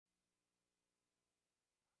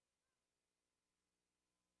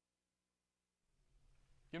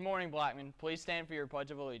Good morning, Blackman. Please stand for your Pledge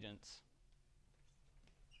of Allegiance.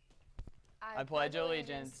 I pledge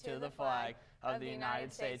allegiance to the flag of the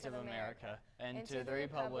United States of America and to the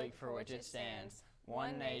republic for which it stands,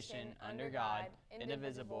 one nation, under God,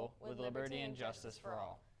 indivisible, with liberty and justice for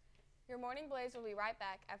all. Your Morning Blaze will be right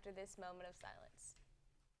back after this moment of silence.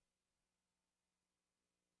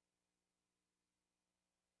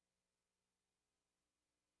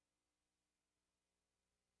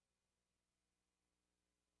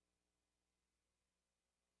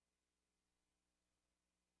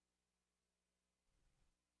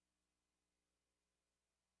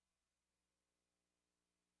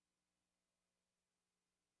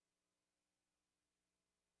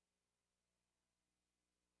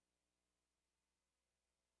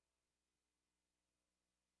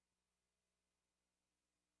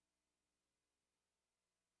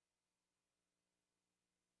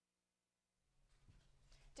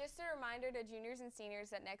 Just a reminder to juniors and seniors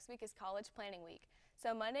that next week is College Planning Week.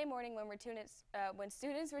 So Monday morning when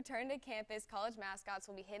students return to campus, college mascots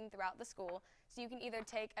will be hidden throughout the school. So you can either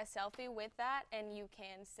take a selfie with that and you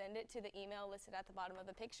can send it to the email listed at the bottom of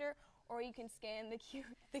the picture, or you can scan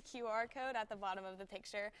the QR code at the bottom of the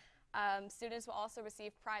picture. Students will also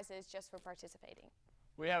receive prizes just for participating.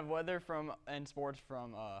 We have weather and sports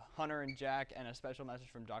from Hunter and Jack, and a special message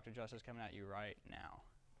from Dr. Justice coming at you right now.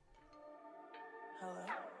 Hello.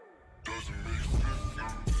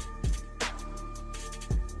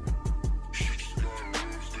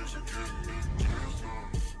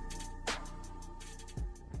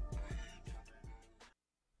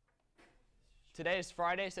 Today is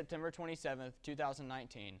Friday, September 27th,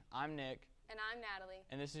 2019. I'm Nick. And I'm Natalie.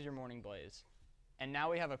 And this is your Morning Blaze. And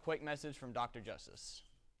now we have a quick message from Dr. Justice.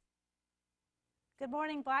 Good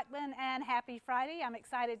morning, Blackman, and happy Friday. I'm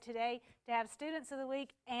excited today to have Students of the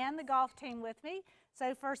Week and the golf team with me.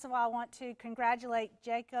 So first of all, I want to congratulate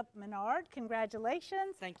Jacob Menard.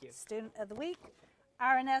 Congratulations. Thank you. Student of the Week.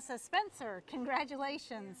 Aranessa Spencer.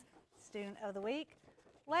 Congratulations. Student of the Week.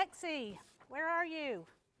 Lexi, where are you?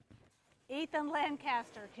 Ethan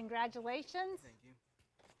Lancaster. Congratulations. Thank you.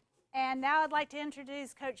 And now I'd like to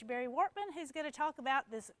introduce Coach Barry Wortman, who's going to talk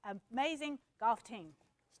about this amazing golf team.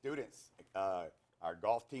 Students, our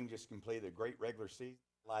golf team just completed a great regular season,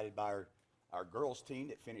 highlighted by our girls team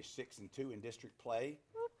that finished 6-2 in district play,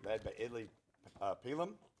 led by Italy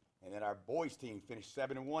Pelham, and then our boys team finished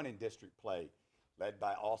 7-1 in district play, led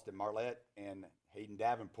by Austin Marlette and Hayden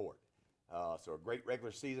Davenport. So a great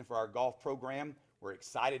regular season for our golf program. We're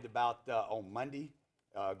excited about on Monday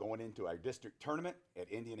going into our district tournament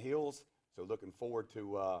at Indian Hills. So looking forward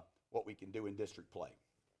to what we can do in district play.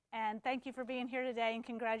 And thank you for being here today, and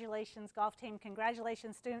congratulations, golf team.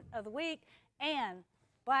 Congratulations, Student of the Week. And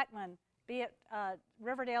Blackman, be at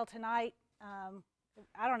Riverdale tonight.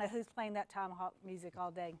 I don't know who's playing that Tomahawk music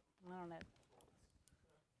all day. I don't know.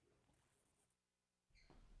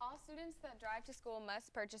 All students that drive to school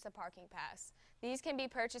must purchase a parking pass. These can be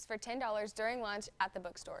purchased for $10 during lunch at the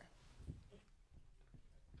bookstore.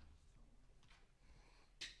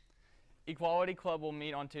 Equality Club will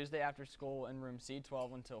meet on Tuesday after school in room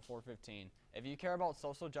C12 until 4:15. If you care about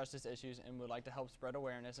social justice issues and would like to help spread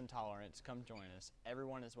awareness and tolerance, come join us.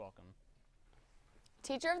 Everyone is welcome.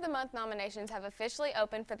 Teacher of the Month nominations have officially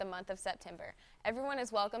opened for the month of September. Everyone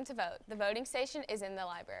is welcome to vote. The voting station is in the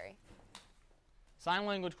library. Sign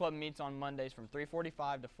Language Club meets on Mondays from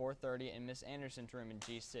 3:45 to 4:30 in Miss Anderson's room in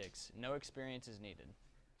G6. No experience is needed.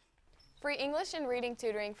 Free English and reading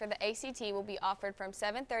tutoring for the ACT will be offered from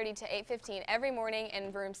 7:30 to 8:15 every morning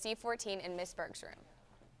in room C14 in Miss Berg's room.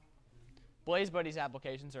 Blaze Buddies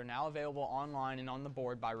applications are now available online and on the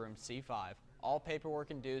board by room C5. All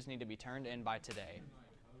paperwork and dues need to be turned in by today.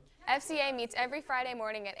 FCA meets every Friday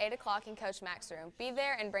morning at 8 o'clock in Coach Mack's room. Be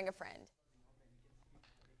there and bring a friend.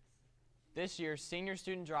 This year, senior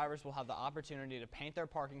student drivers will have the opportunity to paint their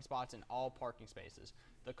parking spots in all parking spaces.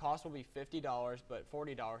 The cost will be $50, but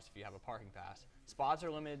 $40 if you have a parking pass. Spots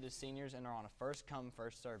are limited to seniors and are on a first-come,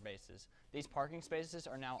 first-served basis. These parking spaces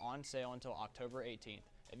are now on sale until October 18th.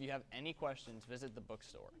 If you have any questions, visit the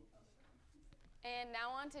bookstore. And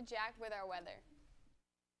now on to Jack with our weather.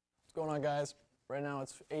 What's going on, guys? Right now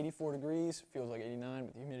it's 84 degrees, feels like 89,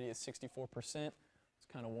 but the humidity is 64%.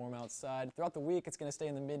 It's kind of warm outside. Throughout the week, it's going to stay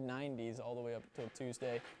in the mid-90s all the way up until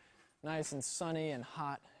Tuesday. Nice and sunny and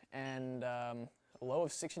hot, and a low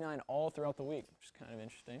of 69 all throughout the week, which is kind of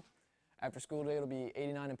interesting. After school day, it'll be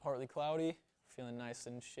 89 and partly cloudy, feeling nice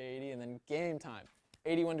and shady. And then game time,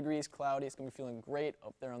 81 degrees, cloudy. It's going to be feeling great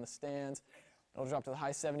up there on the stands. It'll drop to the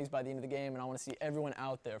high 70s by the end of the game, and I want to see everyone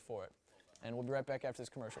out there for it. And we'll be right back after this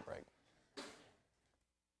commercial break.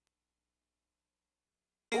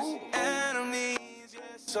 Enemies,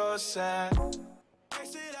 yes, So sad. I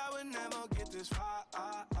said I would never get this far.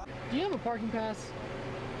 Do you have a parking pass?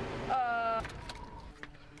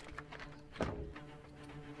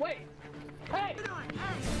 Wait. Hey!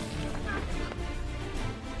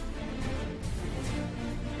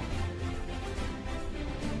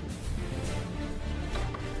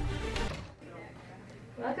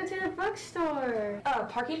 Welcome to the bookstore.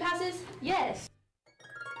 Parking passes? Yes.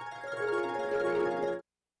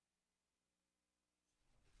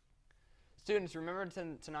 Students, remember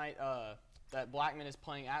tonight that Blackman is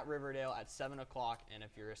playing at Riverdale at 7 o'clock, and if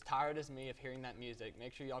you're as tired as me of hearing that music,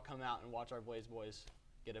 make sure y'all come out and watch our Blaze Boys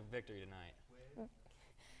get a victory tonight.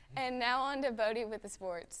 And now on to Bodie with the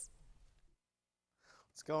sports.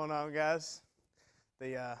 What's going on, guys?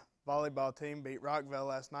 The volleyball team beat Rockville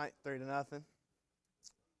last night 3-0.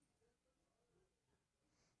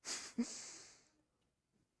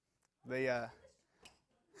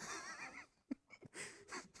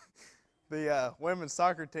 The women's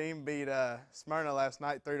soccer team beat Smyrna last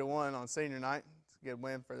night 3-1 on senior night. It's a good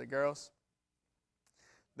win for the girls.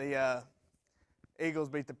 The Eagles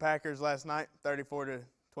beat the Packers last night 34-27.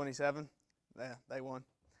 Yeah, they won.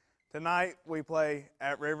 Tonight we play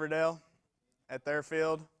at Riverdale at their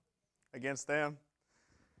field against them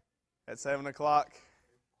at 7 o'clock.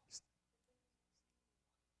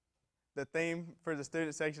 The theme for the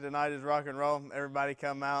student section tonight is rock and roll. Everybody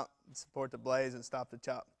come out and support the Blaze and stop the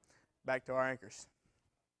chop. Back to our anchors.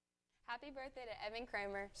 Happy birthday to Evan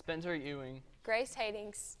Kramer, Spencer Ewing, Grace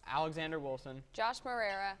Hadings, Alexander Wilson, Josh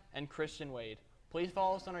Morera, and Christian Wade. Please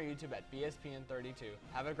follow us on our YouTube at BSPN 32.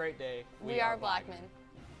 Have a great day. We are Blackman.